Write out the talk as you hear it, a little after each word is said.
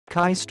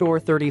Kai Store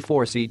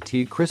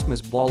 34CT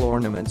Christmas Ball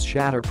Ornaments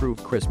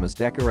Shatterproof Christmas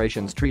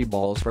Decorations Tree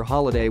Balls for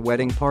Holiday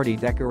Wedding Party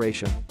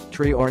Decoration.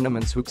 Tree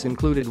ornaments hooks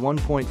included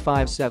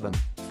 1.57,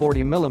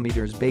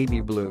 40mm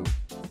baby blue.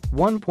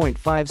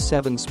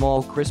 1.57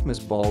 small Christmas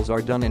balls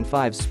are done in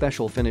 5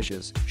 special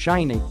finishes: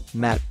 shiny,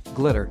 matte,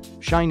 glitter,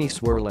 shiny,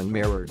 swirl and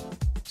mirrored.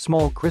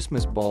 Small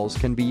Christmas balls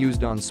can be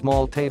used on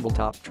small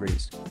tabletop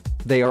trees.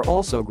 They are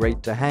also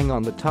great to hang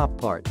on the top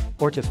part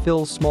or to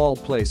fill small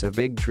place of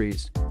big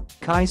trees.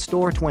 Kai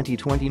Store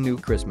 2020 New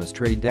Christmas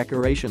Tree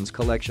Decorations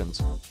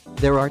Collections.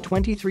 There are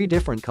 23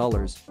 different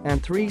colors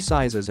and 3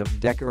 sizes of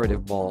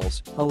decorative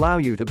balls allow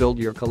you to build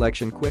your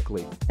collection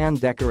quickly and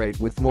decorate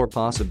with more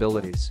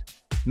possibilities.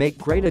 Make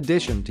great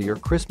addition to your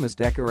Christmas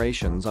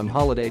decorations on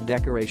holiday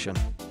decoration.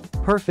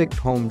 Perfect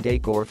home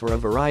decor for a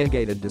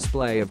variegated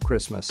display of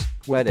Christmas,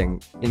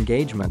 wedding,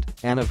 engagement,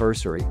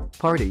 anniversary,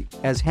 party,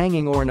 as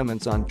hanging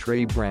ornaments on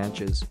tree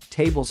branches,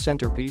 table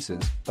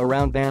centerpieces,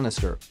 around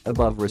banister,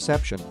 above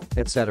reception,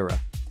 etc.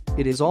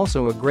 It is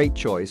also a great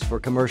choice for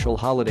commercial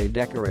holiday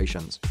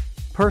decorations.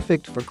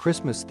 Perfect for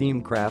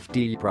Christmas-themed craft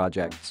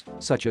projects,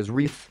 such as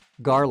wreath,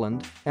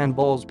 garland, and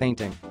balls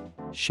painting.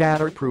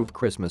 Shatterproof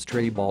Christmas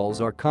tree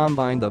balls are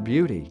combine the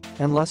beauty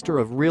and luster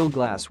of real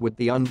glass with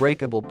the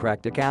unbreakable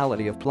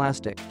practicality of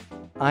plastic.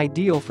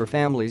 Ideal for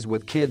families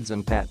with kids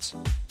and pets.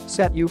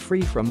 Set you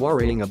free from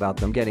worrying about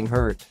them getting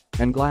hurt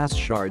and glass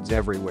shards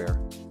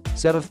everywhere.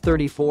 Set of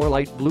 34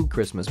 light blue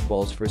Christmas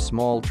balls for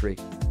small tree.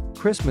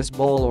 Christmas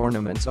ball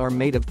ornaments are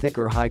made of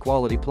thicker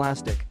high-quality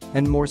plastic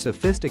and more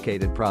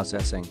sophisticated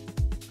processing.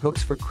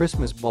 Hooks for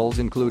Christmas balls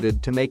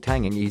included to make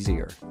hanging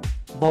easier.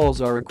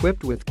 Balls are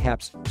equipped with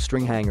caps,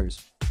 string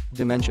hangers.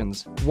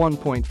 Dimensions: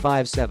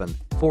 1.57,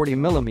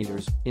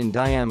 40mm in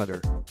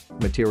diameter.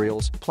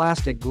 Materials: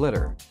 plastic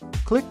glitter.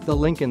 Click the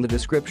link in the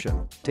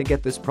description to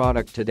get this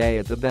product today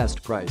at the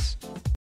best price.